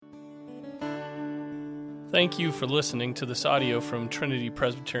Thank you for listening to this audio from Trinity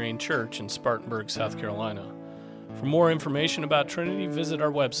Presbyterian Church in Spartanburg, South Carolina. For more information about Trinity, visit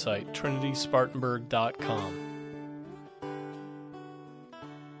our website, trinityspartanburg.com.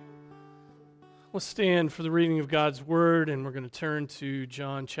 We'll stand for the reading of God's Word, and we're going to turn to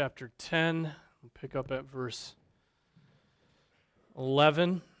John chapter 10. We'll pick up at verse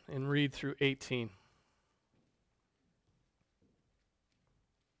 11 and read through 18.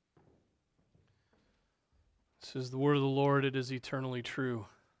 This is the word of the Lord. It is eternally true.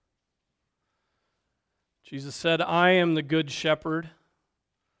 Jesus said, "I am the good shepherd.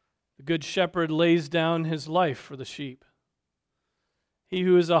 The good shepherd lays down his life for the sheep. He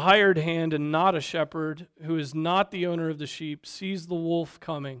who is a hired hand and not a shepherd, who is not the owner of the sheep, sees the wolf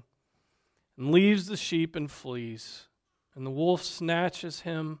coming and leaves the sheep and flees. And the wolf snatches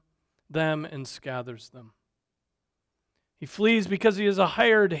them and scatters them. He flees because he is a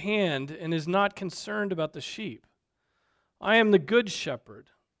hired hand and is not concerned about the sheep. I am the good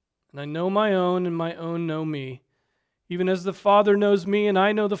shepherd, and I know my own, and my own know me, even as the Father knows me, and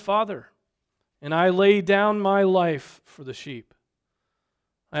I know the Father. And I lay down my life for the sheep.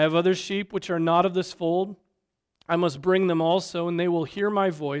 I have other sheep which are not of this fold. I must bring them also, and they will hear my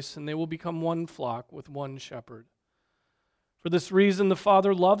voice, and they will become one flock with one shepherd. For this reason the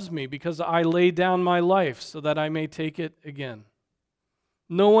Father loves me, because I lay down my life so that I may take it again.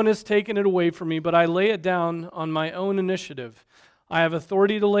 No one has taken it away from me, but I lay it down on my own initiative. I have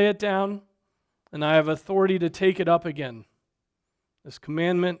authority to lay it down, and I have authority to take it up again. This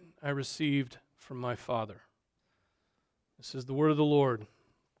commandment I received from my Father." This is the word of the Lord.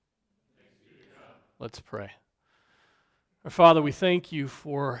 Let's pray. Our Father, we thank you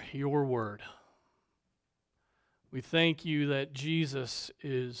for your word. We thank you that Jesus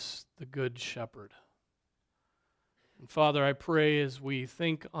is the good shepherd. And Father, I pray as we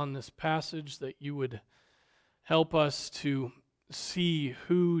think on this passage that you would help us to see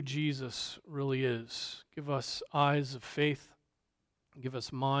who Jesus really is. Give us eyes of faith. Give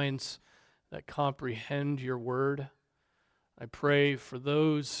us minds that comprehend your word. I pray for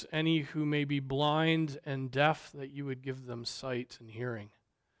those, any who may be blind and deaf, that you would give them sight and hearing.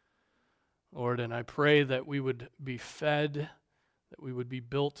 Lord, and I pray that we would be fed, that we would be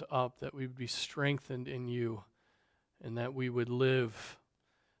built up, that we would be strengthened in you, and that we would live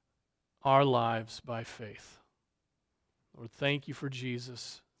our lives by faith. Lord, thank you for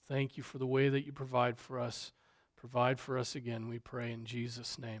Jesus. Thank you for the way that you provide for us. Provide for us again, we pray in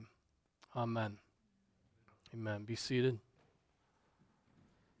Jesus' name. Amen. Amen. Be seated.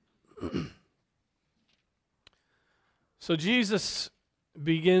 So Jesus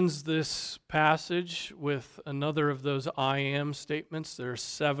begins this passage with another of those I am statements. There are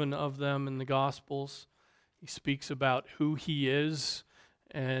 7 of them in the Gospels. He speaks about who he is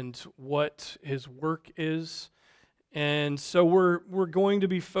and what his work is. And so we're going to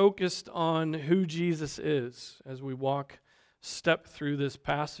be focused on who Jesus is as we step through this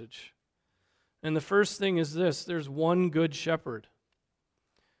passage. And the first thing is this: there's one good shepherd,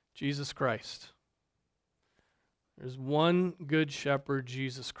 Jesus Christ. There's one good shepherd,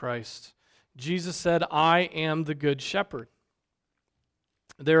 Jesus Christ. Jesus said, "I am the good shepherd."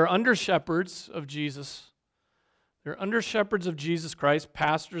 There are under-shepherds of Jesus. There are under-shepherds of Jesus Christ,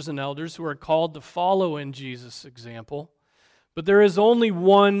 pastors and elders, who are called to follow in Jesus' example. But there is only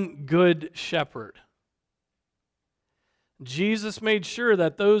one good shepherd. Jesus made sure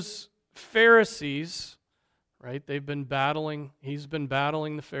that those Pharisees, right, he's been battling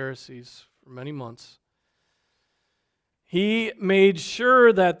the Pharisees for many months. He made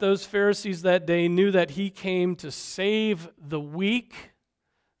sure that those Pharisees that day knew that he came to save the weak,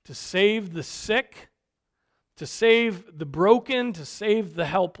 to save the sick, to save the broken, to save the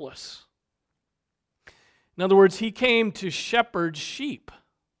helpless. In other words, he came to shepherd sheep.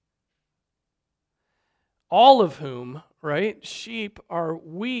 All of whom, right, sheep are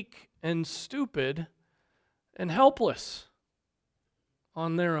weak and stupid and helpless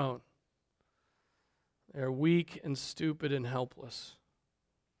on their own. They're weak and stupid and helpless.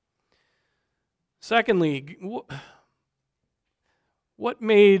 Secondly, what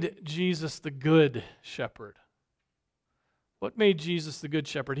made Jesus the good shepherd? What made Jesus the good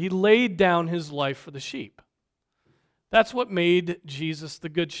shepherd? He laid down his life for the sheep. That's what made Jesus the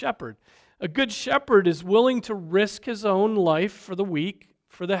good shepherd. A good shepherd is willing to risk his own life for the weak,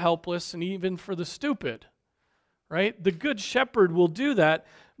 for the helpless, and even for the stupid. Right? The good shepherd will do that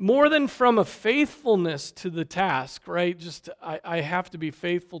more than from a faithfulness to the task, right? Just, I have to be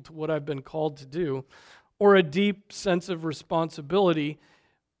faithful to what I've been called to do, or a deep sense of responsibility.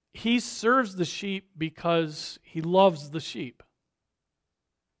 He serves the sheep because he loves the sheep.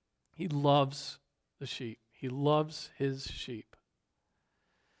 He loves the sheep. He loves his sheep.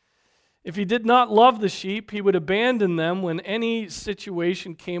 If he did not love the sheep, he would abandon them when any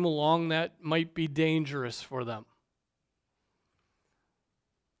situation came along that might be dangerous for them,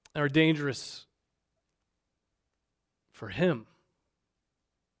 or dangerous for him.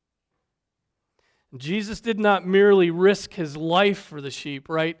 Jesus did not merely risk his life for the sheep,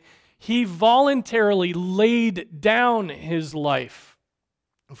 right? He voluntarily laid down his life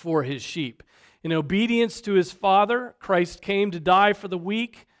for his sheep. In obedience to his Father, Christ came to die for the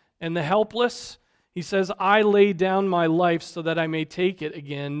weak and the helpless. He says, I lay down my life so that I may take it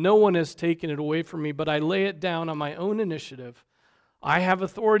again. No one has taken it away from me, but I lay it down on my own initiative. I have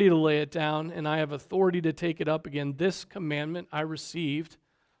authority to lay it down, and I have authority to take it up again. This commandment I received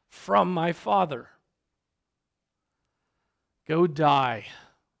from my Father. Go die.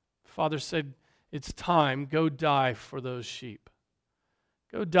 Father said, it's time. Go die for those sheep.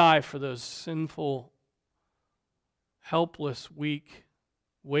 Go die for those sinful, helpless, weak,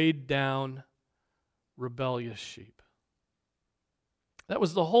 weighed down, rebellious sheep. That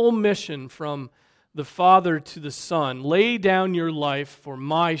was the whole mission from the Father to the Son. Lay down your life for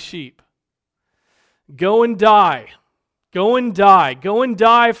my sheep. Go and die. Go and die. Go and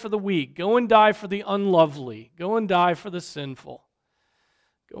die for the weak. Go and die for the unlovely. Go and die for the sinful.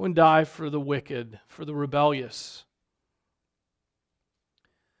 Go and die for the wicked, for the rebellious.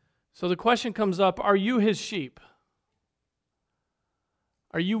 So the question comes up, are you his sheep?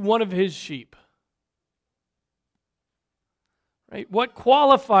 Are you one of his sheep? Right? What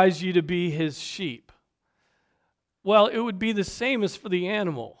qualifies you to be his sheep? Well, it would be the same as for the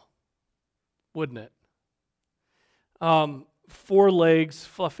animal, wouldn't it? 4 legs,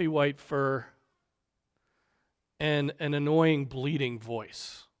 fluffy white fur, and an annoying bleating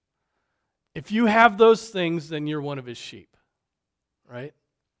voice. If you have those things, then you're one of his sheep, right?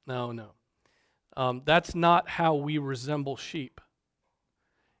 No. That's not how we resemble sheep.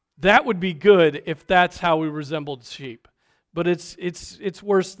 That would be good if that's how we resembled sheep. But it's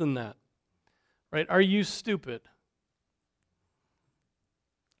worse than that. Right? Are you stupid?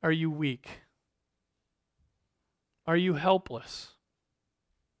 Are you weak? Are you helpless?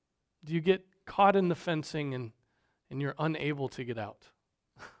 Do you get caught in the fencing and you're unable to get out?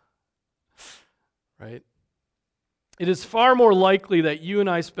 Right? It is far more likely that you and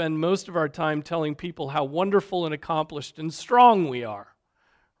I spend most of our time telling people how wonderful and accomplished and strong we are.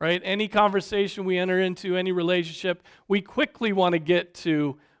 Right? Any conversation we enter into, any relationship, we quickly want to get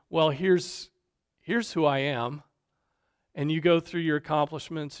to, well, here's who I am. And you go through your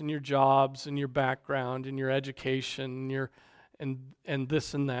accomplishments and your jobs and your background and your education and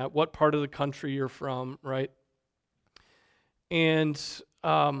this and that, what part of the country you're from, right? And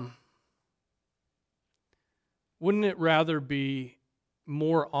wouldn't it rather be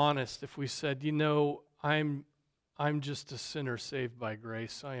more honest if we said, you know, I'm just a sinner saved by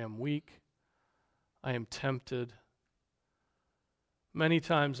grace. I am weak. I am tempted. Many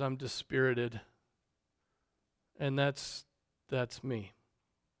times I'm dispirited. And that's me.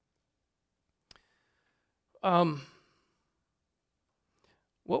 What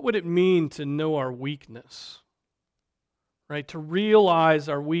would it mean to know our weakness? Right? To realize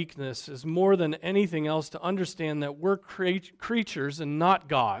our weakness is more than anything else to understand that we're creatures and not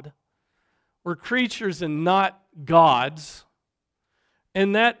God. We're creatures and not gods.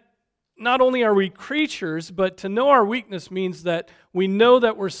 And that not only are we creatures, but to know our weakness means that we know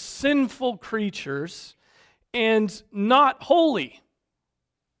that we're sinful creatures and not holy.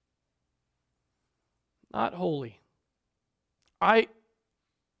 Not holy.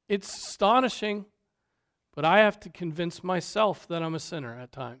 It's astonishing, but I have to convince myself that I'm a sinner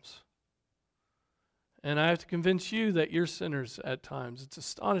at times. And I have to convince you that you're sinners at times. It's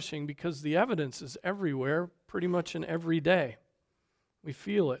astonishing because the evidence is everywhere, pretty much in every day. We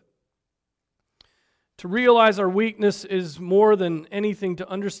feel it. To realize our weakness is more than anything to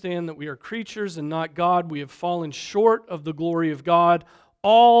understand that we are creatures and not God. We have fallen short of the glory of God.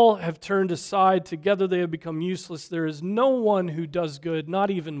 All have turned aside. Together they have become useless. There is no one who does good, not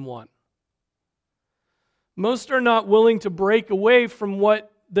even one. Most are not willing to break away from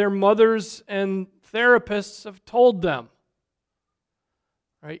what their mothers and therapists have told them.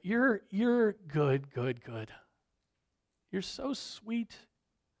 Right? You're good. You're so sweet.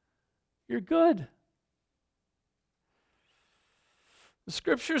 You're good. The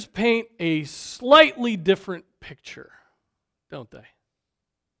Scriptures paint a slightly different picture, don't they?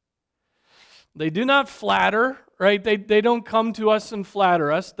 They do not flatter, right? They don't come to us and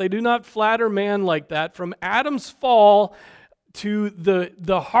flatter us. They do not flatter man like that. From Adam's fall to the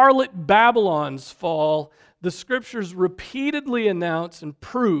harlot Babylon's fall, the Scriptures repeatedly announce and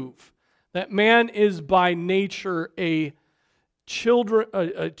prove That man is by nature a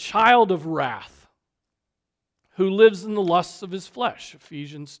child of wrath, who lives in the lusts of his flesh,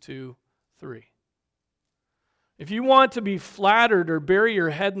 Ephesians 2:3. If you want to be flattered or bury your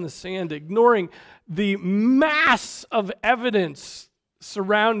head in the sand, ignoring the mass of evidence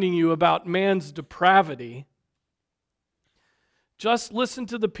surrounding you about man's depravity, just listen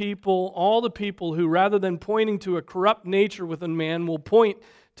to the people, all the people who, rather than pointing to a corrupt nature within man, will point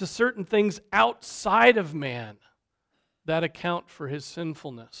to certain things outside of man that account for his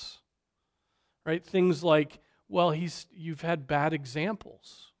sinfulness. Right? Things like, well, you've had bad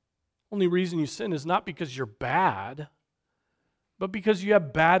examples. Only reason you sin is not because you're bad, but because you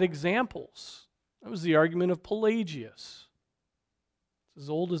have bad examples. That was the argument of Pelagius. It's as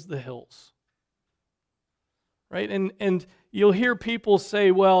old as the hills. Right? And you'll hear people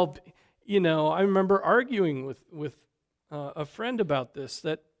say, well, I remember arguing with a friend about this,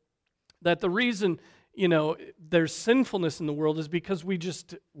 that the reason, there's sinfulness in the world is because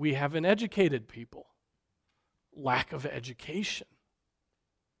we haven't educated people. Lack of education.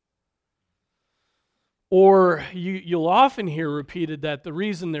 Or you'll often hear repeated that the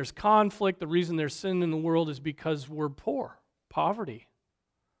reason there's conflict, the reason there's sin in the world is because we're poor. Poverty.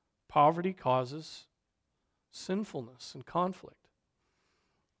 Poverty causes sinfulness and conflict.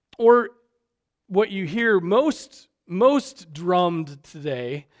 Or what you hear most drummed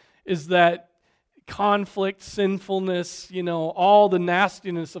today is that conflict, sinfulness, all the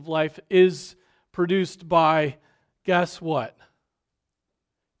nastiness of life is produced by, guess what?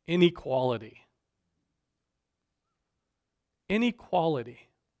 Inequality. Inequality.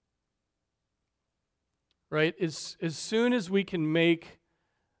 Right? As soon as we can make,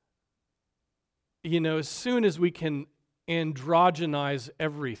 as soon as we can androgynize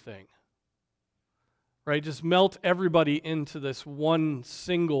everything, right? Just melt everybody into this one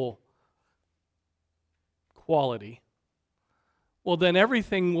single quality. Well, then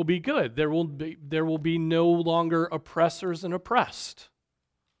everything will be good. There will be no longer oppressors and oppressed.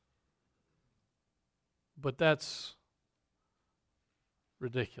 But that's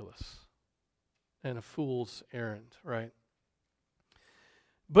ridiculous and a fool's errand, right?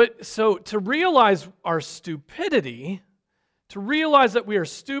 But so to realize our stupidity, to realize that we are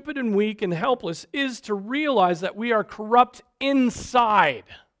stupid and weak and helpless, is to realize that we are corrupt inside.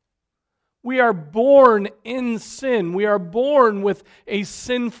 We are born in sin. We are born with a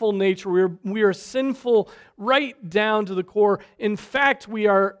sinful nature. We are sinful right down to the core. In fact, we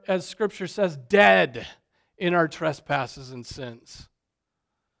are, as Scripture says, dead in our trespasses and sins.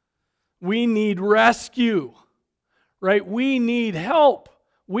 We need rescue, right? We need help.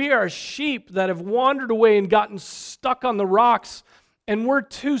 We are sheep that have wandered away and gotten stuck on the rocks, and we're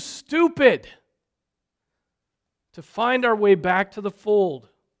too stupid to find our way back to the fold.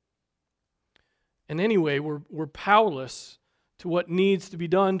 And anyway, we're powerless to what needs to be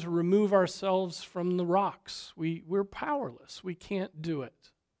done to remove ourselves from the rocks. We're powerless. We can't do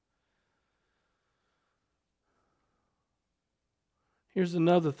it. Here's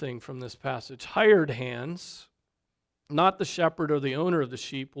another thing from this passage. Hired hands, not the shepherd or the owner of the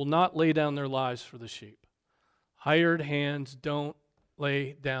sheep, will not lay down their lives for the sheep. Hired hands don't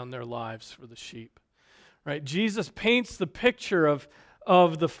lay down their lives for the sheep. Right? Jesus paints the picture of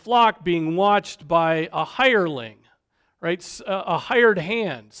the flock being watched by a hireling, right? A hired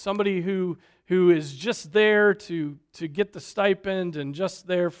hand, somebody who is just there to get the stipend and just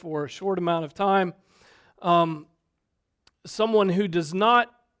there for a short amount of time. Someone who does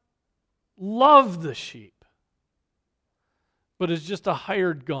not love the sheep, but is just a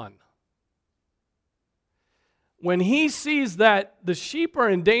hired gun. When he sees that the sheep are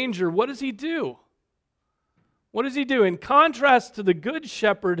in danger, what does he do? What does he do? In contrast to the good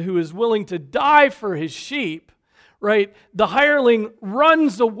shepherd who is willing to die for his sheep, right? The hireling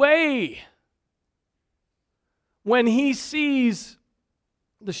runs away when he sees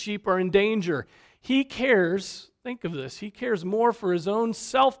the sheep are in danger. He cares, think of this, he cares more for his own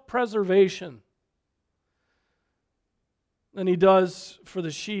self-preservation than he does for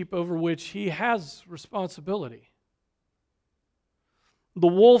the sheep over which he has responsibility. The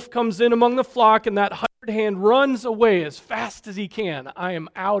wolf comes in among the flock, and that hired hand runs away as fast as he can. I am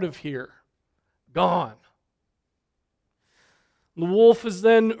out of here. Gone. The wolf is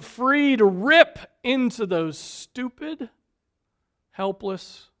then free to rip into those stupid,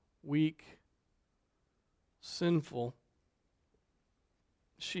 helpless, weak, sinful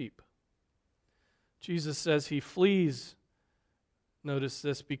sheep. Jesus says he flees, notice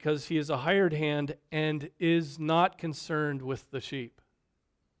this, because he is a hired hand and is not concerned with the sheep.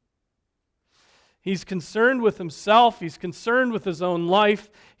 He's concerned with himself. He's concerned with his own life.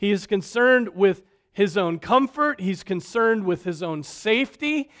 He is concerned with his own comfort. He's concerned with his own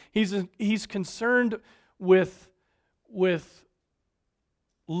safety. He's concerned with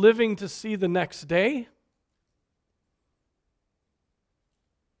living to see the next day.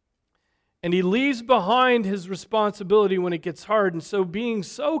 And he leaves behind his responsibility when it gets hard. And so, being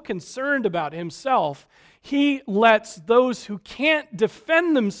so concerned about himself, he lets those who can't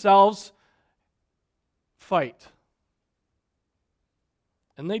defend themselves fight.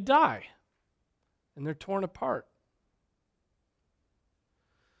 And they die. And they're torn apart.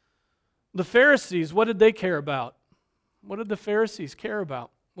 The Pharisees, what did they care about? What did the Pharisees care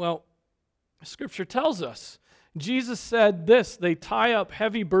about? Well, Scripture tells us. Jesus said this, they tie up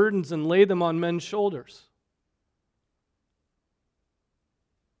heavy burdens and lay them on men's shoulders.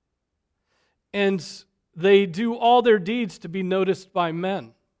 And they do all their deeds to be noticed by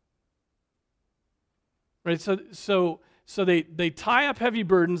men. Right? So they tie up heavy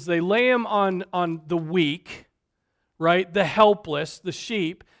burdens, they lay them on the weak, right? The helpless, the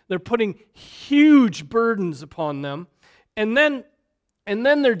sheep. They're putting huge burdens upon them. And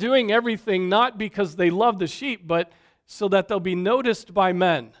then they're doing everything not because they love the sheep, but so that they'll be noticed by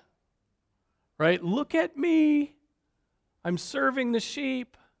men. Right? Look at me. I'm serving the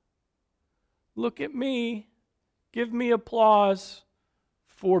sheep. Look at me. Give me applause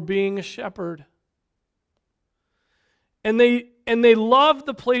for being a shepherd. And they love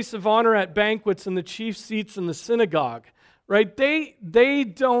the place of honor at banquets and the chief seats in the synagogue. Right? They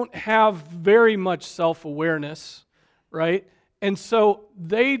don't have very much self-awareness, right? And so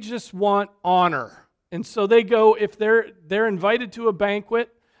they just want honor. And so they go, if they're invited to a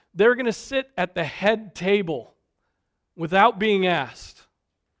banquet, they're going to sit at the head table without being asked.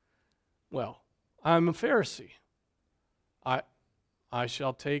 Well, I'm a Pharisee. I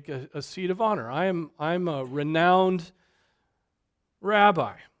shall take a seat of honor. I'm a renowned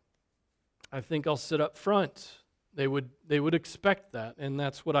rabbi. I think I'll sit up front. They would expect that, and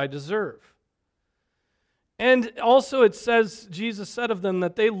that's what I deserve. And also it says, Jesus said of them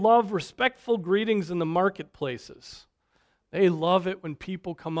that they love respectful greetings in the marketplaces. They love it when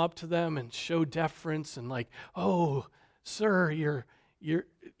people come up to them and show deference and like, oh, sir, you're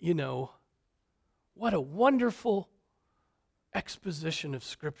what a wonderful exposition of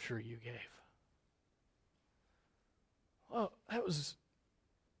Scripture you gave. Well,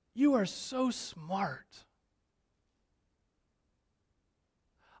 you are so smart.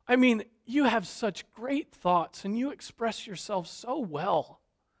 I mean, you have such great thoughts and you express yourself so well.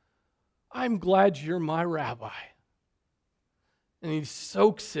 I'm glad you're my rabbi. And he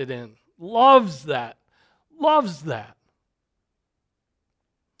soaks it in, loves that.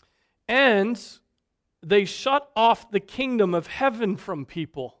 And they shut off the kingdom of heaven from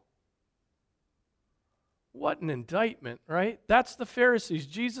people. What an indictment, right? That's the Pharisees.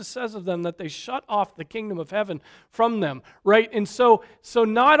 Jesus says of them that they shut off the kingdom of heaven from them, right? And so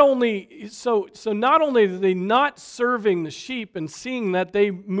not only are they not serving the sheep and seeing that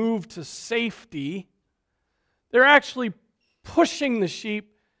they move to safety, they're actually pushing the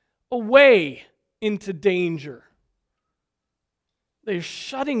sheep away into danger. They're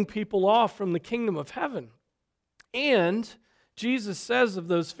shutting people off from the kingdom of heaven. And Jesus says of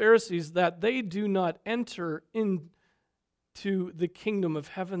those Pharisees that they do not enter into the kingdom of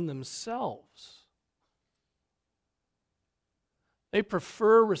heaven themselves. They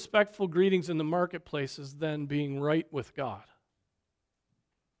prefer respectful greetings in the marketplaces than being right with God.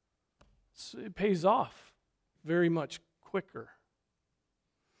 So it pays off very much quicker.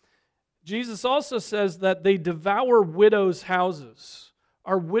 Jesus also says that they devour widows' houses.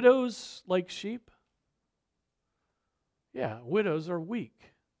 Are widows like sheep? Yeah, widows are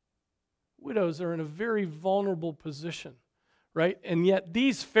weak. Widows are in a very vulnerable position, right? And yet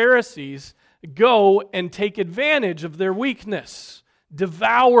these Pharisees go and take advantage of their weakness,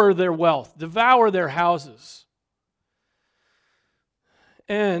 devour their wealth, devour their houses.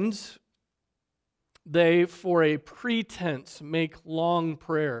 And they, for a pretense, make long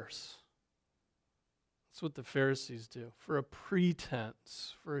prayers. That's what the Pharisees do. For a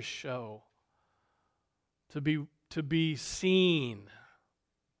pretense, for a show. To be seen.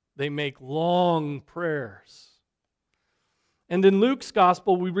 They make long prayers. And in Luke's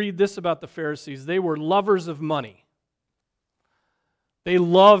gospel, we read this about the Pharisees. They were lovers of money. They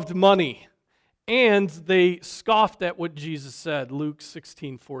loved money. And they scoffed at what Jesus said, Luke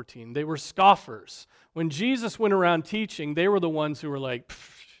 16:14. They were scoffers. When Jesus went around teaching, they were the ones who were like,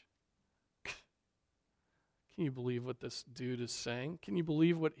 can you believe what this dude is saying? Can you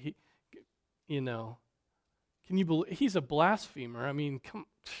believe what can you believe, he's a blasphemer. I mean,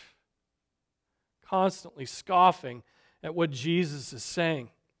 constantly scoffing at what Jesus is saying,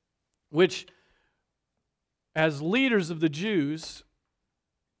 which, as leaders of the Jews,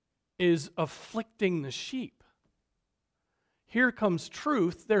 is afflicting the sheep. Here comes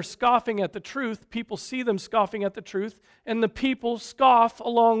truth. They're scoffing at the truth. People see them scoffing at the truth, and the people scoff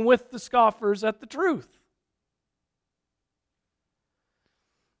along with the scoffers at the truth.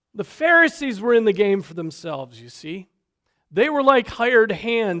 The Pharisees were in the game for themselves, you see. They were like hired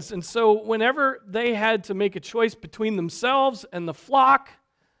hands, and so whenever they had to make a choice between themselves and the flock,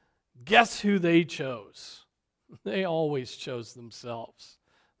 guess who they chose? They always chose themselves.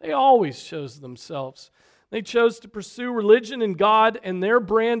 They always chose themselves. They chose to pursue religion and God and their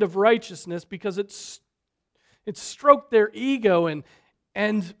brand of righteousness because it stroked their ego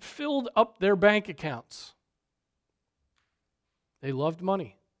and filled up their bank accounts. They loved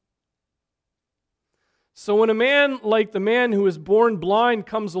money. So when a man like the man who was born blind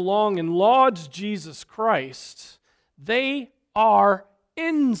comes along and lauds Jesus Christ, they are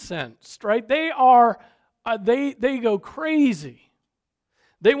incensed, right? They go crazy.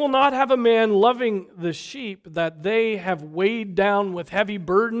 They will not have a man loving the sheep that they have weighed down with heavy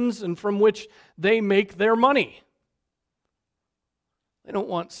burdens and from which they make their money. They don't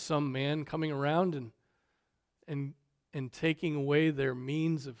want some man coming around and taking away their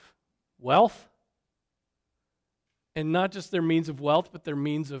means of wealth. And not just their means of wealth, but their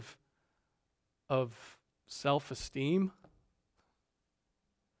means of self-esteem.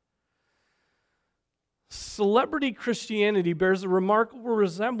 Celebrity Christianity bears a remarkable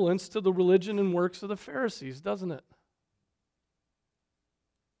resemblance to the religion and works of the Pharisees, doesn't it?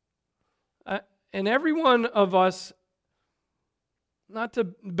 And every one of us, not to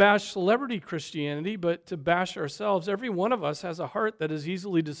bash celebrity Christianity, but to bash ourselves, every one of us has a heart that is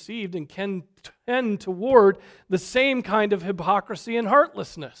easily deceived and can tend toward the same kind of hypocrisy and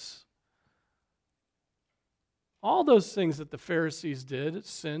heartlessness. All those things that the Pharisees did,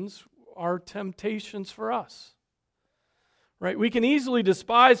 sins, are temptations for us. Right? We can easily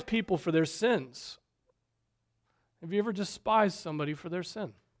despise people for their sins. Have you ever despised somebody for their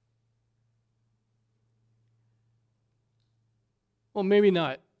sin? Well, maybe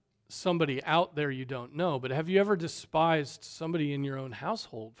not somebody out there you don't know, but have you ever despised somebody in your own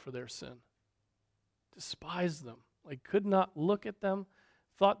household for their sin? Despised them, like could not look at them,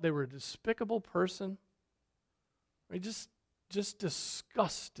 thought they were a despicable person, right? Just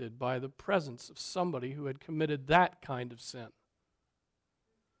disgusted by the presence of somebody who had committed that kind of sin.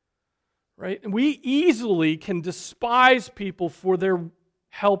 Right? And we easily can despise people for their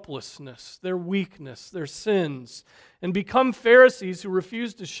helplessness, their weakness, their sins, and become Pharisees who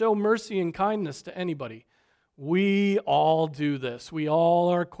refuse to show mercy and kindness to anybody. We all do this. We all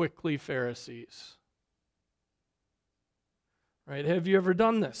are quickly Pharisees. Right? Have you ever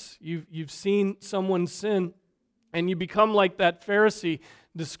done this? You've seen someone sin, and you become like that Pharisee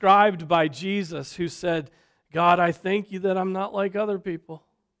described by Jesus who said, God, I thank you that I'm not like other people.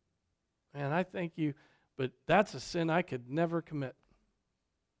 Man, I thank you, but that's a sin I could never commit.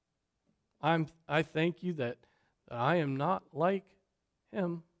 I thank you that I am not like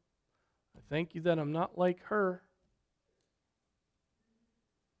him. I thank you that I'm not like her.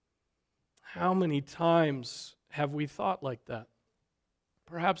 How many times have we thought like that?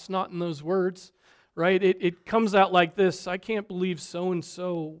 Perhaps not in those words, right? It comes out like this: I can't believe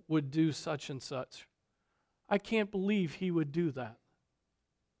so-and-so would do such and such. I can't believe he would do that.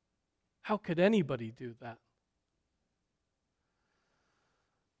 How could anybody do that?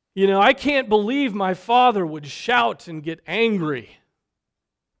 You know, I can't believe my father would shout and get angry.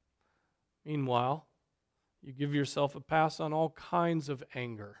 Meanwhile, you give yourself a pass on all kinds of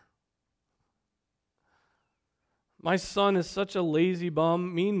anger. My son is such a lazy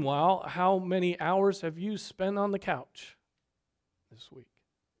bum. Meanwhile, how many hours have you spent on the couch this week?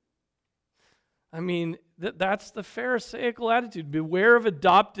 I mean, that's the Pharisaical attitude. Beware of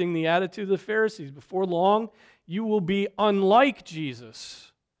adopting the attitude of the Pharisees. Before long, you will be unlike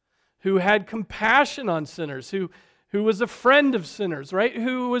Jesus, who had compassion on sinners, who was a friend of sinners, right?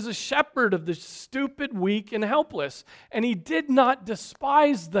 Who was a shepherd of the stupid, weak, and helpless. And he did not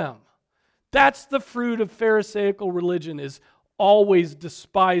despise them. That's the fruit of Pharisaical religion, is always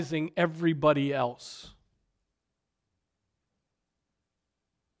despising everybody else.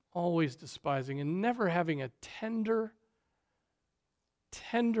 Always despising and never having a tender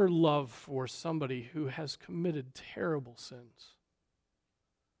love for somebody who has committed terrible sins.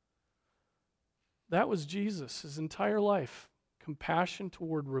 That was Jesus, his entire life. Compassion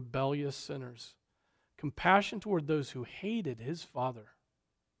toward rebellious sinners. Compassion toward those who hated his Father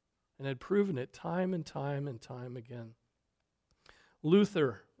and had proven it time and time and time again.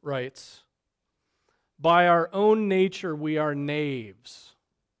 Luther writes, By our own nature, we are knaves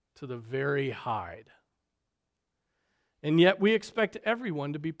to the very hide. And yet we expect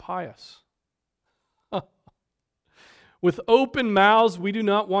everyone to be pious. With open mouths, we do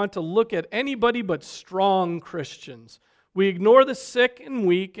not want to look at anybody but strong Christians. We ignore the sick and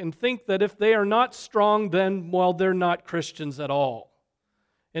weak and think that if they are not strong, then, well, they're not Christians at all.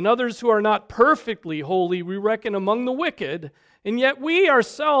 And others who are not perfectly holy, we reckon among the wicked, and yet we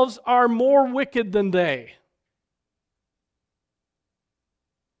ourselves are more wicked than they.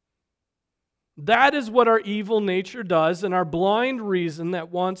 That is what our evil nature does, and our blind reason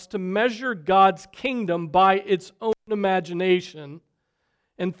that wants to measure God's kingdom by its own imagination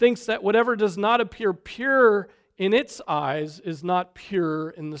and thinks that whatever does not appear pure in its eyes is not pure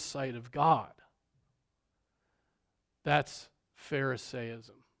in the sight of God. That's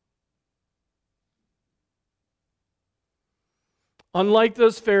Pharisaism. Unlike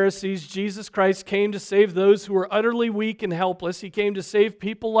those Pharisees, Jesus Christ came to save those who were utterly weak and helpless. He came to save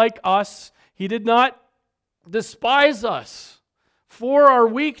people like us. He did not despise us for our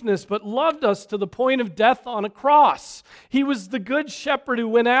weakness, but loved us to the point of death on a cross. He was the good shepherd who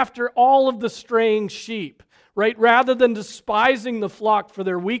went after all of the straying sheep, right? Rather than despising the flock for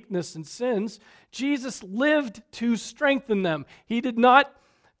their weakness and sins, Jesus lived to strengthen them. He did not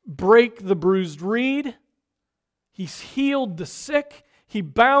break the bruised reed. He healed the sick. He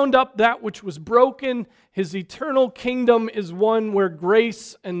bound up that which was broken. His eternal kingdom is one where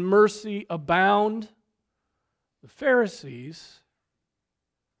grace and mercy abound. The Pharisees'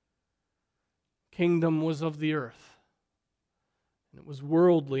 kingdom was of the earth. And it was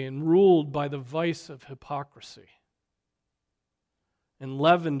worldly and ruled by the vice of hypocrisy and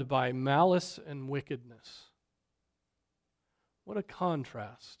leavened by malice and wickedness. What a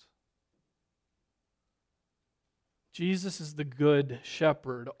contrast. Jesus is the good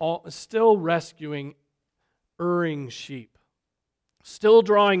shepherd, still rescuing erring sheep, still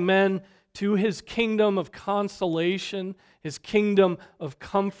drawing men to his kingdom of consolation, his kingdom of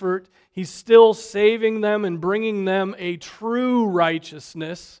comfort. He's still saving them and bringing them a true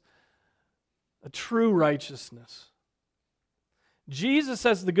righteousness, a true righteousness. Jesus,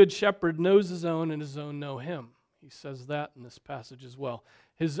 as the good shepherd, knows his own and his own know him. He says that in this passage as well.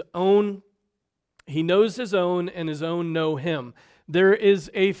 He knows his own and his own know him. There is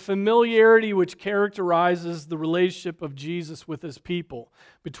a familiarity which characterizes the relationship of Jesus with his people,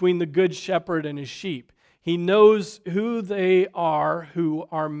 between the good shepherd and his sheep. He knows who they are who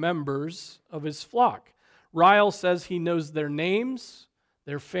are members of his flock. Ryle says he knows their names,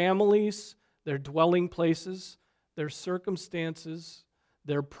 their families, their dwelling places, their circumstances,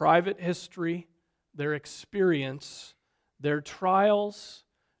 their private history, their experience, their trials,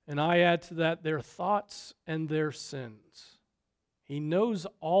 and I add to that their thoughts and their sins. He knows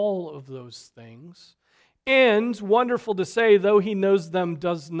all of those things. And, wonderful to say, though he knows them,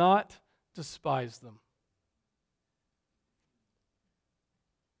 does not despise them.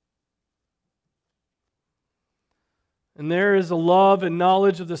 And there is a love and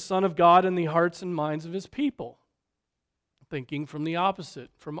knowledge of the Son of God in the hearts and minds of his people. Thinking from the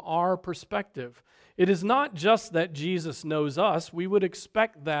opposite, from our perspective. It is not just that Jesus knows us. We would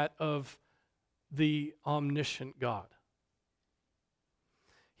expect that of the omniscient God.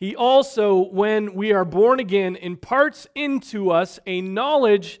 He also, when we are born again, imparts into us a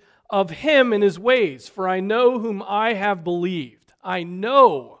knowledge of him and his ways. For I know whom I have believed. I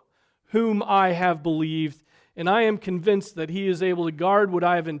know whom I have believed, and I am convinced that he is able to guard what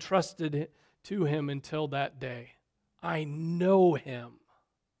I have entrusted to him until that day. I know him.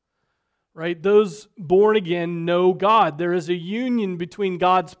 Right? Those born again know God. There is a union between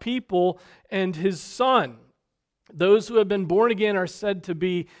God's people and his Son. Those who have been born again are said to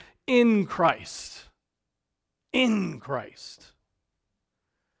be in Christ. In Christ.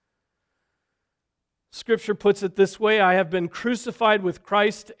 Scripture puts it this way: I have been crucified with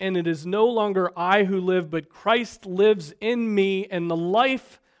Christ, and it is no longer I who live, but Christ lives in me, and the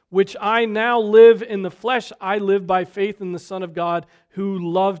life which I now live in the flesh, I live by faith in the Son of God, who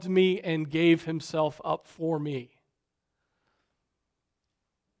loved me and gave himself up for me.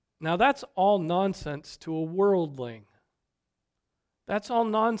 Now that's all nonsense to a worldling. That's all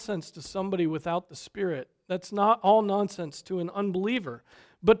nonsense to somebody without the Spirit. That's not all nonsense to an unbeliever.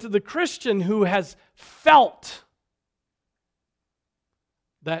 But to the Christian who has felt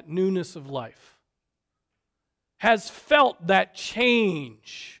that newness of life, has felt that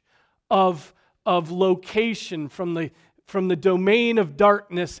change of location from the domain of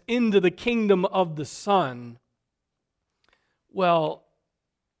darkness into the kingdom of the Son, well,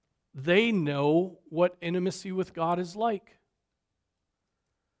 they know what intimacy with God is like.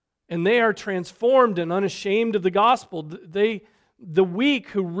 and they are transformed and unashamed of the gospel. The weak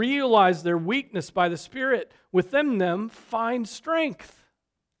who realize their weakness by the Spirit within them find strength.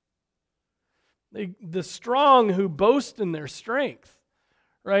 The strong who boast in their strength,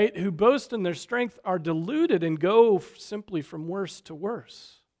 right, who boast in their strength are deluded and go simply from worse to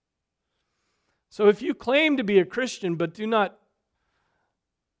worse. So if you claim to be a Christian but do not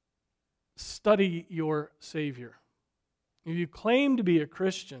study your Savior, if you claim to be a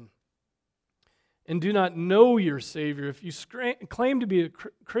Christian and do not know your Savior, if you claim to be a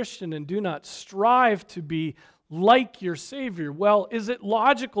Christian and do not strive to be like your Savior, well, is it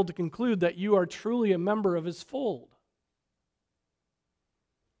logical to conclude that you are truly a member of His fold?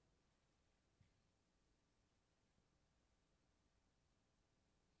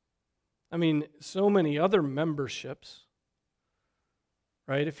 I mean, so many other memberships,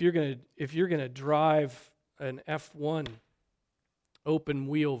 right? If you're gonna drive an F1 open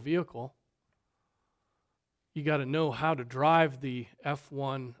wheel vehicle, you got to know how to drive the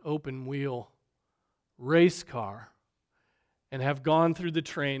F1 open wheel race car and have gone through the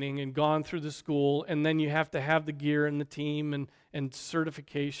training and gone through the school, and then you have to have the gear and the team and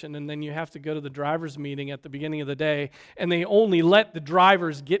certification, and then you have to go to the driver's meeting at the beginning of the day, and they only let the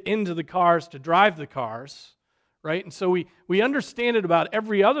drivers get into the cars to drive the cars, right? And so we understand it about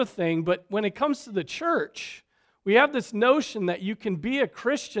every other thing, but when it comes to the church, we have this notion that you can be a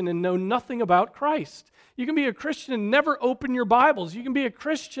Christian and know nothing about Christ. You can be a Christian and never open your Bibles. You can be a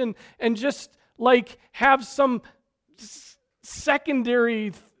Christian and just like have some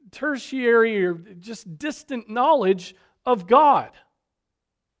secondary, tertiary, or just distant knowledge of God.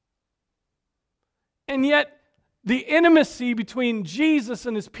 And yet, the intimacy between Jesus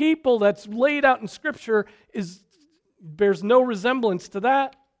and His people that's laid out in Scripture bears no resemblance to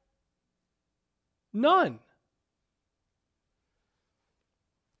that. None.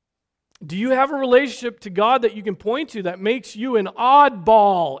 Do you have a relationship to God that you can point to that makes you an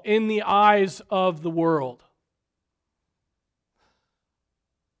oddball in the eyes of the world?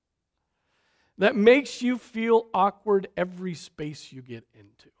 That makes you feel awkward every space you get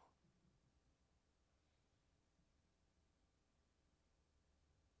into?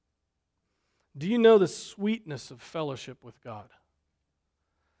 Do you know the sweetness of fellowship with God?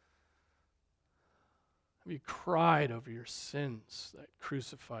 Have you cried over your sins that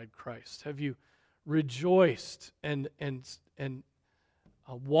crucified Christ? Have you rejoiced and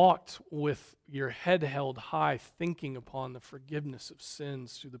walked with your head held high, thinking upon the forgiveness of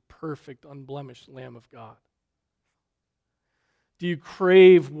sins through the perfect, unblemished Lamb of God? Do you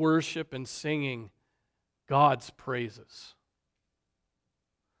crave worship and singing God's praises?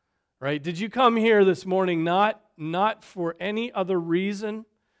 Right? Did you come here this morning not for any other reason,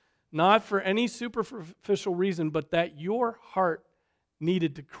 not for any superficial reason, but that your heart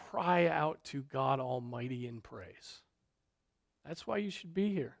needed to cry out to God Almighty in praise? That's why you should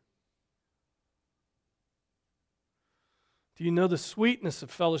be here. Do you know the sweetness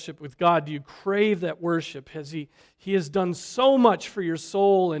of fellowship with God? Do you crave that worship? He has done so much for your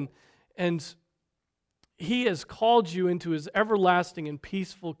soul, and He has called you into His everlasting and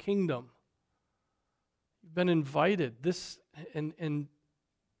peaceful kingdom. You've been invited.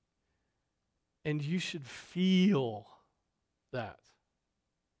 And you should feel that.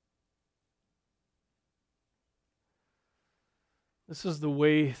 This is the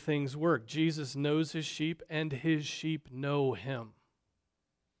way things work. Jesus knows His sheep, and His sheep know Him.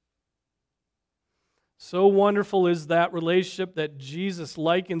 So wonderful is that relationship that Jesus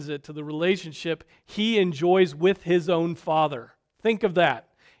likens it to the relationship He enjoys with His own Father. Think of that.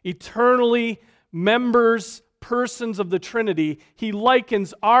 Eternally members, persons of the Trinity, He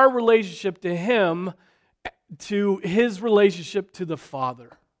likens our relationship to Him to His relationship to the Father.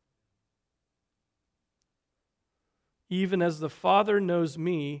 Even as the Father knows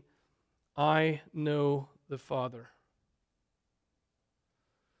me, I know the Father.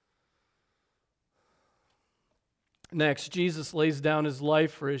 Next, Jesus lays down His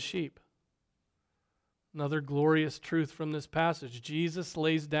life for His sheep. Another glorious truth from this passage. Jesus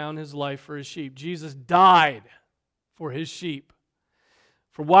lays down His life for His sheep. Jesus died for His sheep.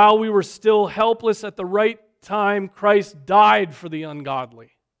 For while we were still helpless at the right time, Christ died for the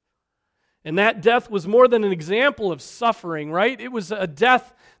ungodly. And that death was more than an example of suffering, right? It was a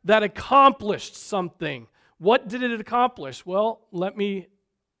death that accomplished something. What did it accomplish? Well, let me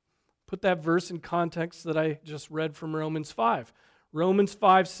put that verse in context that I just read from Romans 5. Romans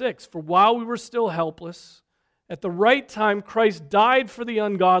 5:6. For while we were still helpless, at the right time Christ died for the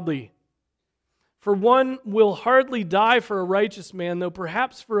ungodly. For one will hardly die for a righteous man, though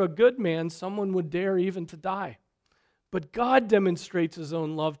perhaps for a good man someone would dare even to die. But God demonstrates his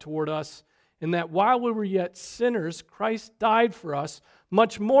own love toward us in that while we were yet sinners, Christ died for us,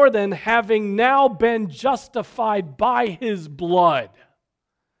 much more than having now been justified by his blood.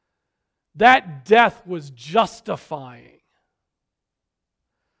 That death was justifying.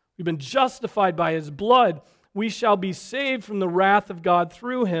 We've been justified by his blood. We shall be saved from the wrath of God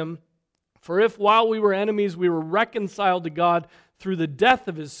through him. For if while we were enemies, we were reconciled to God through the death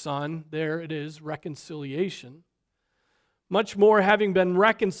of his Son, there it is, reconciliation. Much more, having been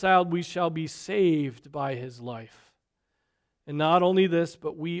reconciled, we shall be saved by his life. And not only this,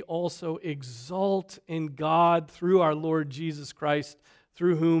 but we also exult in God through our Lord Jesus Christ,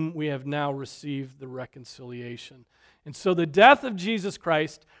 through whom we have now received the reconciliation. And so the death of Jesus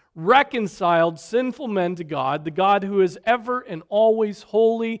Christ reconciled sinful men to God, the God who is ever and always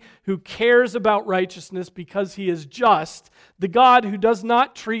holy, who cares about righteousness because he is just, the God who does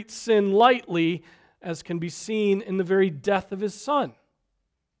not treat sin lightly, as can be seen in the very death of his Son.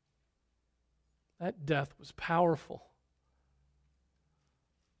 That death was powerful.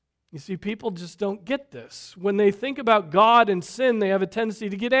 You see, people just don't get this. When they think about God and sin, they have a tendency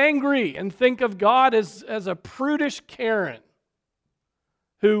to get angry and think of God as a prudish Karen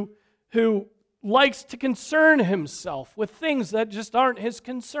who likes to concern himself with things that just aren't his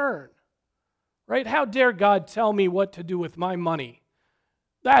concern. Right? How dare God tell me what to do with my money?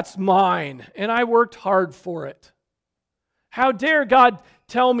 That's mine, and I worked hard for it. How dare God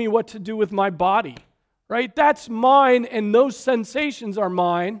tell me what to do with my body? Right? That's mine, and those sensations are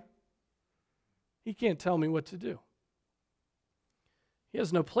mine. He can't tell me what to do. He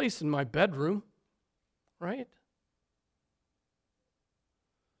has no place in my bedroom, right?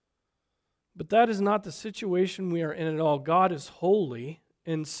 But that is not the situation we are in at all. God is holy,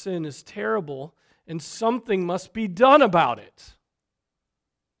 and sin is terrible, and something must be done about it.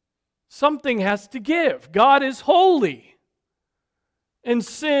 Something has to give. God is holy, and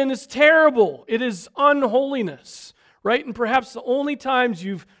sin is terrible. It is unholiness, right? And perhaps the only times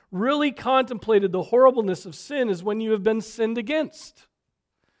you've really contemplated the horribleness of sin is when you have been sinned against.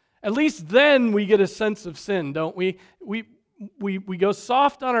 At least then we get a sense of sin, don't we? We go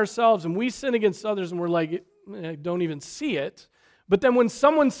soft on ourselves and we sin against others and we're like, I don't even see it. But then when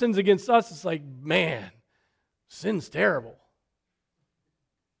someone sins against us, it's like, man, sin's terrible.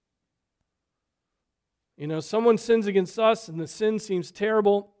 You know, someone sins against us and the sin seems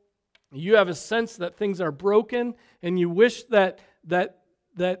terrible. You have a sense that things are broken and you wish that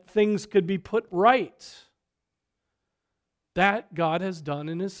things could be put right. That God has done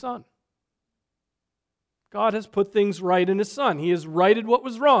in his Son. God has put things right in his Son. He has righted what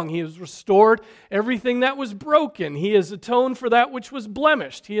was wrong. He has restored everything that was broken. He has atoned for that which was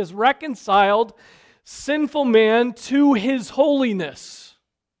blemished. He has reconciled sinful man to his holiness.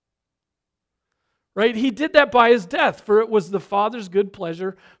 Right? He did that by his death, for it was the Father's good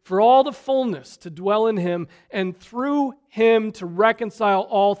pleasure for all the fullness to dwell in him, and through him to reconcile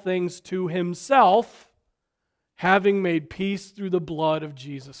all things to himself, having made peace through the blood of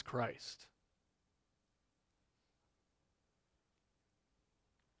Jesus Christ.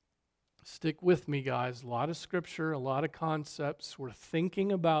 Stick with me, guys. A lot of scripture, a lot of concepts. We're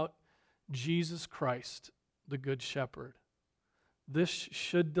thinking about Jesus Christ, the Good Shepherd. This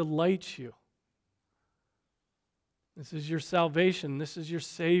should delight you. This is your salvation. This is your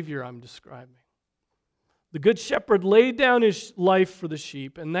Savior I'm describing. The Good Shepherd laid down his life for the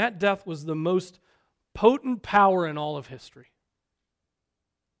sheep, and that death was the most potent power in all of history.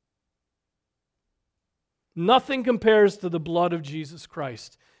 Nothing compares to the blood of Jesus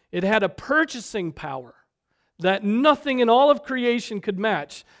Christ. It had a purchasing power that nothing in all of creation could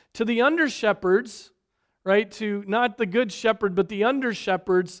match. To the under-shepherds, right, to not the good shepherd, but the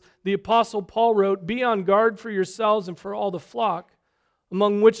under-shepherds, the Apostle Paul wrote, "Be on guard for yourselves and for all the flock,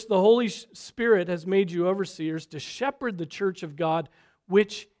 among which the Holy Spirit has made you overseers, to shepherd the church of God,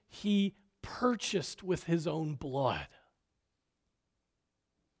 which he purchased with his own blood."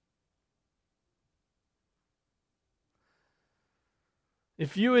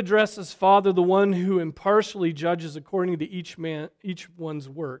 If you address as Father the one who impartially judges according to each one's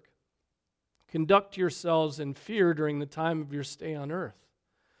work, conduct yourselves in fear during the time of your stay on earth,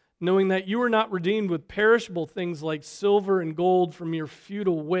 knowing that you are not redeemed with perishable things like silver and gold from your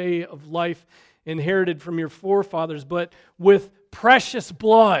futile way of life inherited from your forefathers, but with precious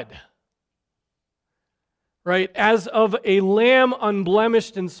blood, right, as of a lamb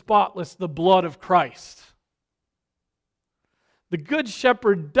unblemished and spotless, the blood of Christ. The Good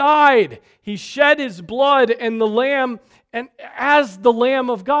Shepherd died. He shed his blood and the lamb, and as the Lamb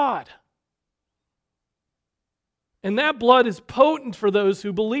of God. And that blood is potent for those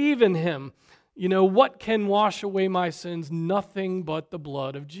who believe in him. What can wash away my sins? Nothing but the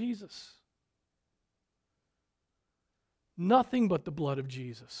blood of Jesus. Nothing but the blood of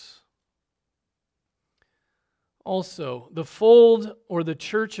Jesus. Also, the fold or the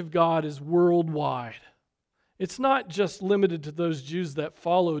church of God is worldwide. It's not just limited to those Jews that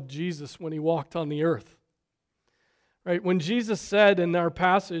followed Jesus when he walked on the earth. Right? When Jesus said in our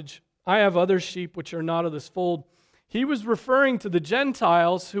passage, I have other sheep which are not of this fold, he was referring to the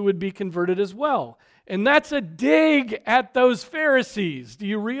Gentiles who would be converted as well. And that's a dig at those Pharisees. Do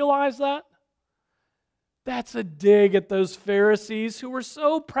you realize that? That's a dig at those Pharisees who were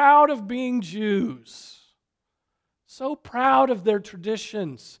so proud of being Jews, so proud of their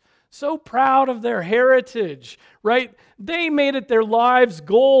traditions, so proud of their heritage, right? They made it their lives'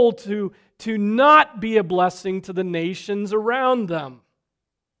 goal to not be a blessing to the nations around them,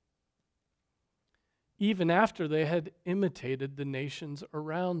 even after they had imitated the nations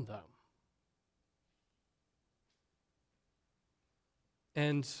around them.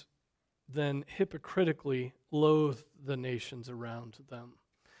 And then hypocritically loathed the nations around them.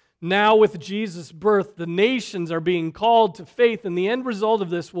 Now with Jesus' birth, the nations are being called to faith, and the end result of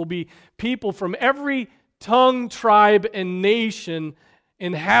this will be people from every tongue, tribe, and nation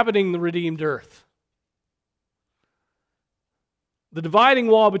inhabiting the redeemed earth. The dividing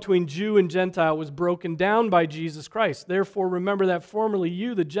wall between Jew and Gentile was broken down by Jesus Christ. Therefore, remember that formerly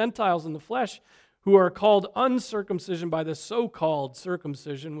you, the Gentiles in the flesh, who are called uncircumcision by the so-called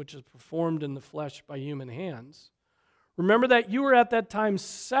circumcision, which is performed in the flesh by human hands. Remember that you were at that time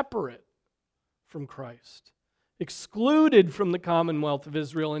separate from Christ, excluded from the commonwealth of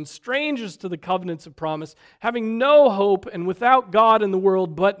Israel, and strangers to the covenants of promise, having no hope and without God in the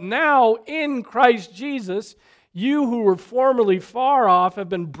world. But now in Christ Jesus, you who were formerly far off have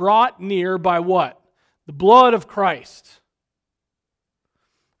been brought near by what? The blood of Christ.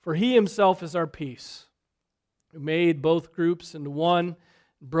 For he himself is our peace, who made both groups into one,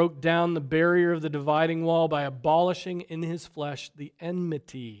 broke down the barrier of the dividing wall by abolishing in his flesh the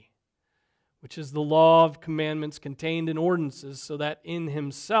enmity, which is the law of commandments contained in ordinances, so that in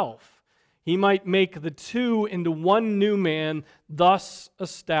himself he might make the two into one new man, thus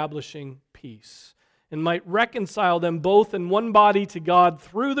establishing peace, and might reconcile them both in one body to God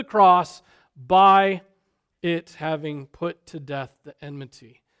through the cross, by it having put to death the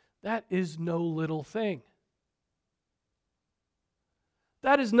enmity. That is no little thing.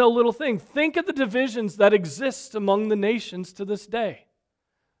 That is no little thing. Think of the divisions that exist among the nations to this day.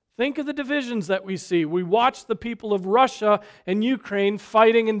 Think of the divisions that we see. We watch the people of Russia and Ukraine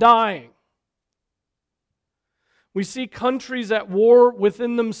fighting and dying. We see countries at war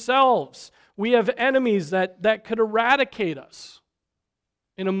within themselves. We have enemies that could eradicate us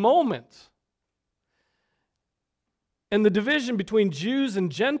in a moment. And the division between Jews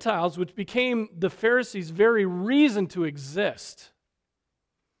and Gentiles, which became the Pharisees' very reason to exist,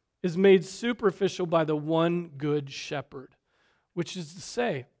 is made superficial by the one good shepherd, which is to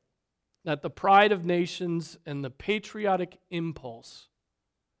say that the pride of nations and the patriotic impulse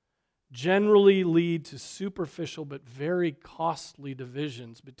generally lead to superficial but very costly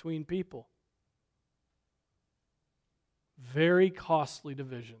divisions between people. Very costly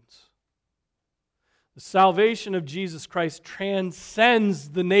divisions. The salvation of Jesus Christ transcends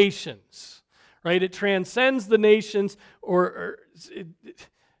the nations, right? It transcends the nations, or it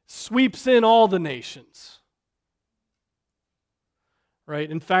sweeps in all the nations, right?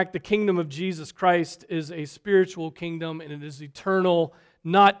 In fact, the kingdom of Jesus Christ is a spiritual kingdom, and it is eternal,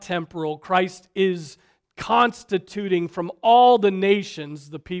 not temporal. Christ is constituting from all the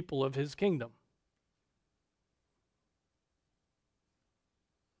nations the people of his kingdom,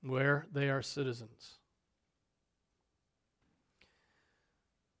 where they are citizens.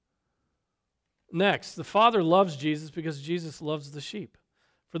 Next, the Father loves Jesus because Jesus loves the sheep.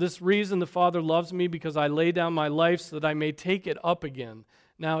 For this reason, the Father loves me, because I lay down my life so that I may take it up again.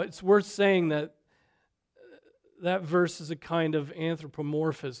 Now, it's worth saying that that verse is a kind of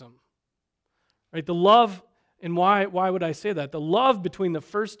anthropomorphism. Right? The love, and why would I say that? The love between the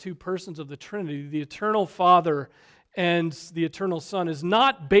first two persons of the Trinity, the eternal Father and the eternal Son, is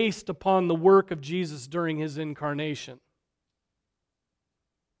not based upon the work of Jesus during his incarnation.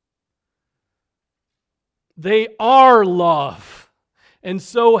 They are love, and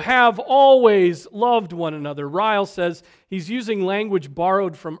so have always loved one another. Ryle says he's using language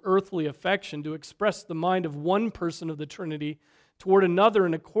borrowed from earthly affection to express the mind of one person of the Trinity toward another,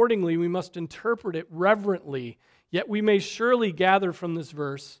 and accordingly we must interpret it reverently. Yet we may surely gather from this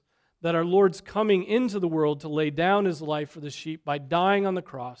verse that our Lord's coming into the world to lay down his life for the sheep by dying on the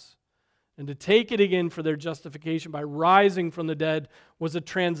cross and to take it again for their justification by rising from the dead was a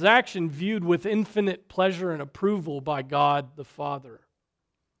transaction viewed with infinite pleasure and approval by God the Father.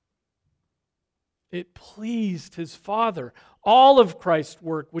 It pleased his Father. All of Christ's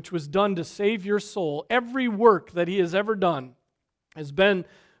work, which was done to save your soul, every work that he has ever done has been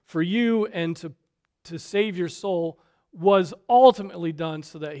for you and to save your soul, was ultimately done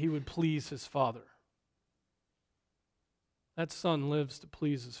so that he would please his Father. That Son lives to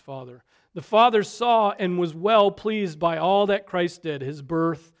please his Father. The Father saw and was well pleased by all that Christ did, his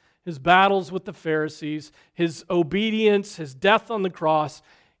birth, his battles with the Pharisees, his obedience, his death on the cross,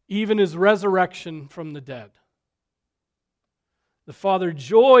 even his resurrection from the dead. The Father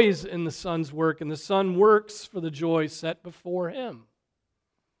joys in the Son's work, and the Son works for the joy set before him,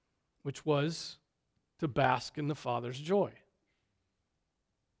 which was to bask in the Father's joy.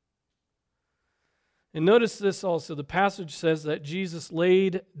 And notice this also, the passage says that Jesus would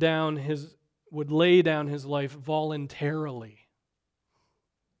lay down his life voluntarily.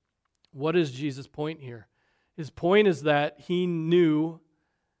 What is Jesus' point here? His point is that he knew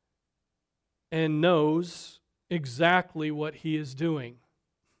and knows exactly what he is doing.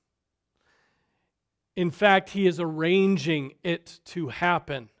 In fact, he is arranging it to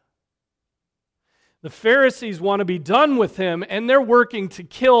happen. The Pharisees want to be done with him, and they're working to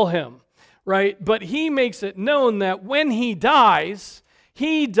kill him. Right? But he makes it known that when he dies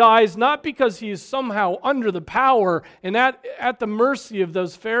not because he is somehow under the power and at the mercy of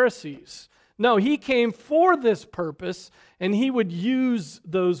those Pharisees. No, he came for this purpose, and he would use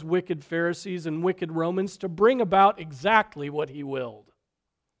those wicked Pharisees and wicked Romans to bring about exactly what he willed.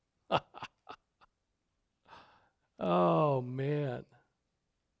 Oh, man.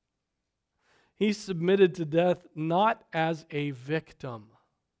 He submitted to death not as a victim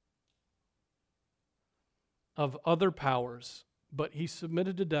of other powers, but he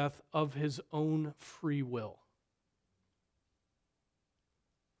submitted to death of his own free will.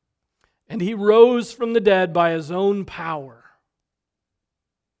 And he rose from the dead by his own power.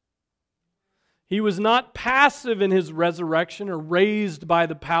 He was not passive in his resurrection or raised by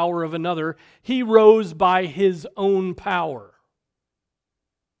the power of another. He rose by his own power.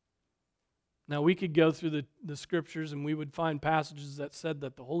 Now, we could go through the scriptures and we would find passages that said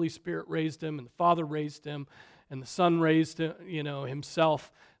that the Holy Spirit raised him and the Father raised him and the Son raised him,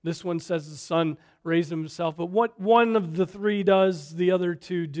 himself. This one says the Son raised himself. But what one of the three does, the other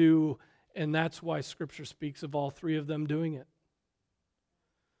two do, and that's why Scripture speaks of all three of them doing it.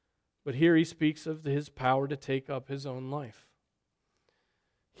 But here he speaks of his power to take up his own life.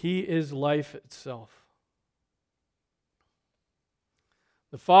 He is life itself.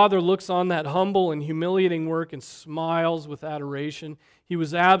 The Father looks on that humble and humiliating work and smiles with adoration. He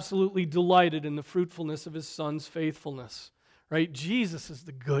was absolutely delighted in the fruitfulness of his Son's faithfulness. Right? Jesus is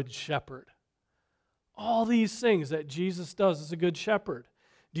the good shepherd. All these things that Jesus does as a good shepherd.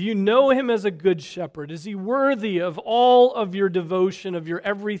 Do you know him as a good shepherd? Is he worthy of all of your devotion, of your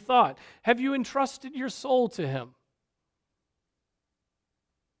every thought? Have you entrusted your soul to him?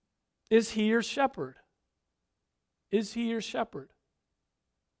 Is he your shepherd? Is he your shepherd?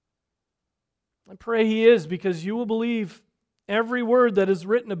 I pray he is, because you will believe every word that is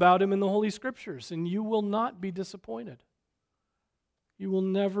written about him in the Holy Scriptures, and you will not be disappointed. You will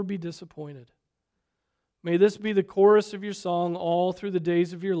never be disappointed. May this be the chorus of your song all through the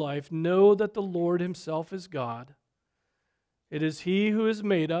days of your life. Know that the Lord himself is God. It is he who has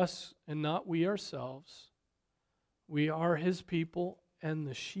made us, and not we ourselves. We are his people and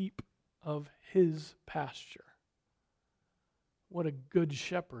the sheep of his pasture. What a good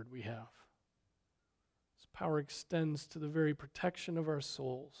shepherd we have. His power extends to the very protection of our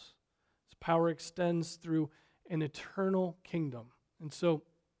souls. His power extends through an eternal kingdom. And so,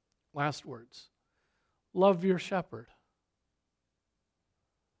 last words. Love your shepherd.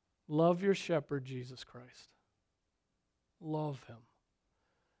 Love your shepherd, Jesus Christ. Love him.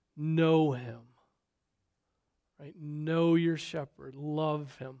 Know him. Right? Know your shepherd.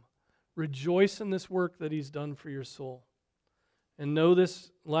 Love him. Rejoice in this work that he's done for your soul. And know this,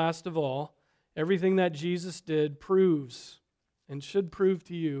 last of all, everything that Jesus did proves and should prove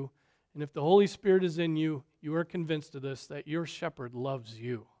to you, and if the Holy Spirit is in you, you are convinced of this, that your shepherd loves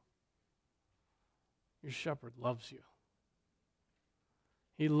you. Your shepherd loves you.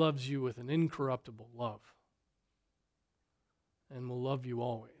 He loves you with an incorruptible love and will love you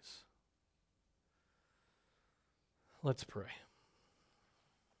always. Let's pray.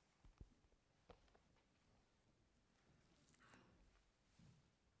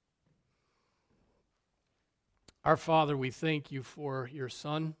 Our Father, we thank you for your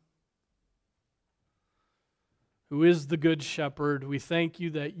Son, who is the good shepherd. We thank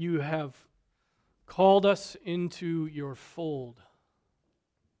you that you have called us into your fold.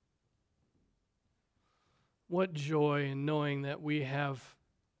 What joy in knowing that we have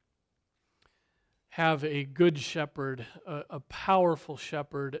a good shepherd, a powerful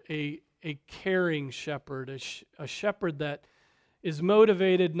shepherd, a caring shepherd, a shepherd that is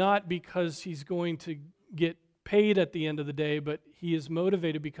motivated not because he's going to get paid at the end of the day, but he is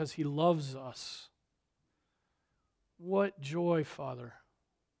motivated because he loves us. What joy, Father.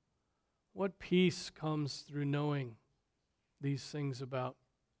 What peace comes through knowing these things about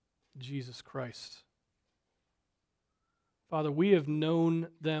Jesus Christ. Father, we have known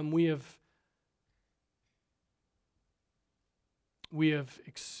them. We have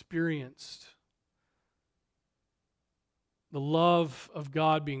experienced the love of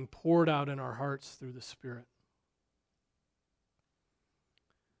God being poured out in our hearts through the Spirit.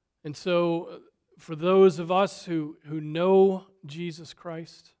 And so, for those of us who know Jesus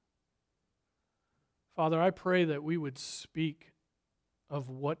Christ, Father, I pray that we would speak of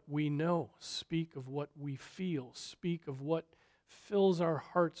what we know, speak of what we feel, speak of what fills our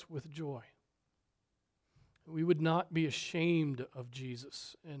hearts with joy. We would not be ashamed of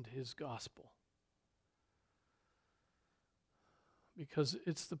Jesus and his gospel, because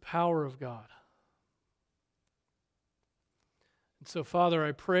it's the power of God. And so, Father,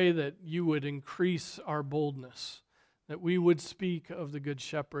 I pray that you would increase our boldness, that we would speak of the Good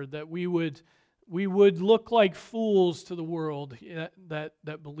Shepherd, that we would look like fools to the world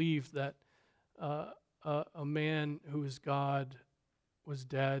that believe that a man who is God was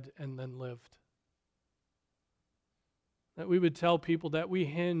dead and then lived. That we would tell people that we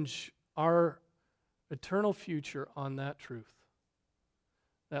hinge our eternal future on that truth.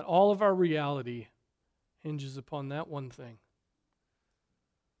 That all of our reality hinges upon that one thing.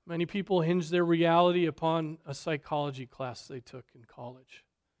 Many people hinge their reality upon a psychology class they took in college,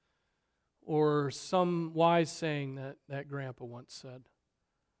 or some wise saying that Grandpa once said.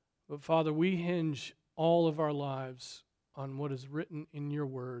 But Father, we hinge all of our lives on what is written in your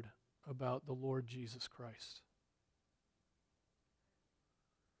word about the Lord Jesus Christ.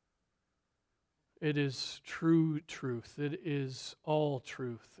 It is true truth. It is all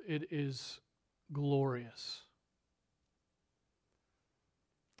truth. It is glorious.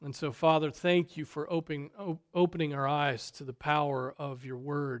 And so, Father, thank you for opening our eyes to the power of your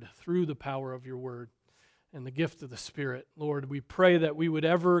word, through the power of your word and the gift of the Spirit. Lord, we pray that we would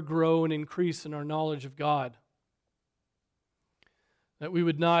ever grow and increase in our knowledge of God, that we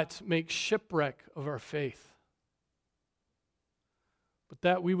would not make shipwreck of our faith, but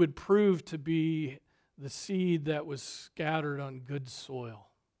that we would prove to be the seed that was scattered on good soil,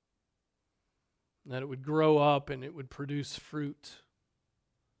 and that it would grow up and it would produce fruit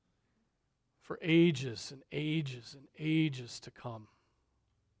for ages and ages and ages to come.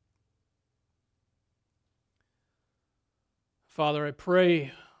 Father, I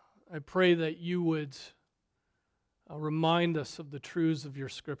pray that you would remind us of the truths of your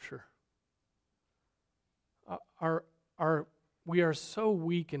Scripture. We are so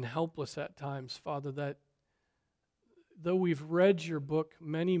weak and helpless at times, Father, that though we've read your book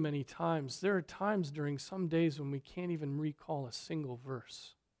many, many times, there are times during some days when we can't even recall a single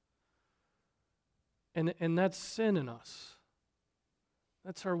verse. And that's sin in us.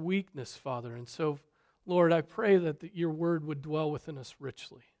 That's our weakness, Father. And so, Lord, I pray that your word would dwell within us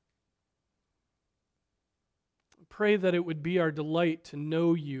richly. I pray that it would be our delight to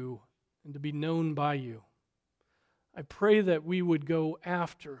know you and to be known by you. I pray that we would go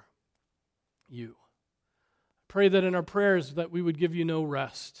after you. I pray that in our prayers that we would give you no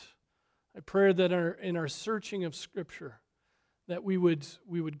rest. I pray that in our searching of Scripture that we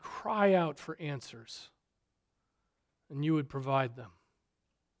would cry out for answers and you would provide them.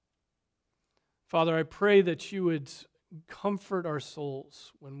 Father, I pray that you would comfort our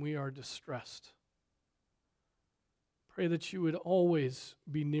souls when we are distressed. Pray that you would always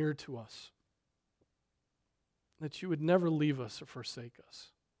be near to us, that you would never leave us or forsake us.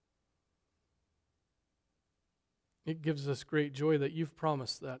 It gives us great joy that you've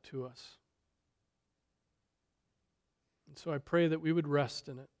promised that to us. And so I pray that we would rest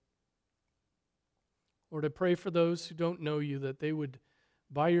in it. Lord, I pray for those who don't know you, that they would,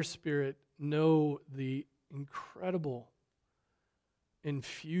 by your Spirit, know the incredible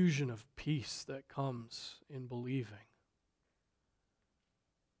infusion of peace that comes in believing.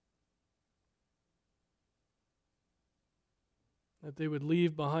 That they would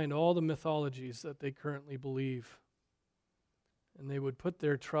leave behind all the mythologies that they currently believe, and they would put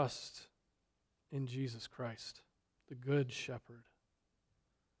their trust in Jesus Christ, the Good Shepherd,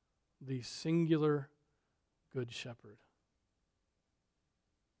 the singular Good Shepherd.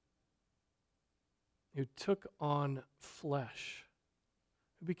 who took on flesh,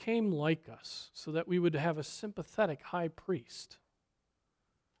 who became like us so that we would have a sympathetic high priest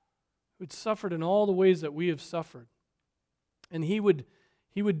who had suffered in all the ways that we have suffered. And he would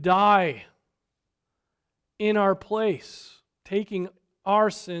die in our place, taking our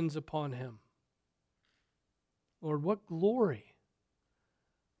sins upon him. Lord, what glory.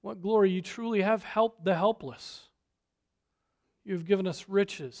 What glory. You truly have helped the helpless. You have given us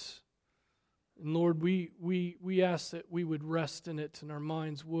riches. And Lord, we ask that we would rest in it, and our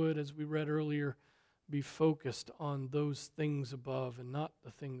minds would, as we read earlier, be focused on those things above and not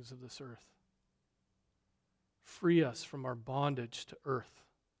the things of this earth. Free us from our bondage to earth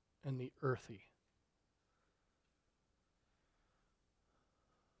and the earthy.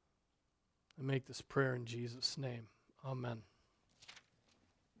 I make this prayer in Jesus' name. Amen.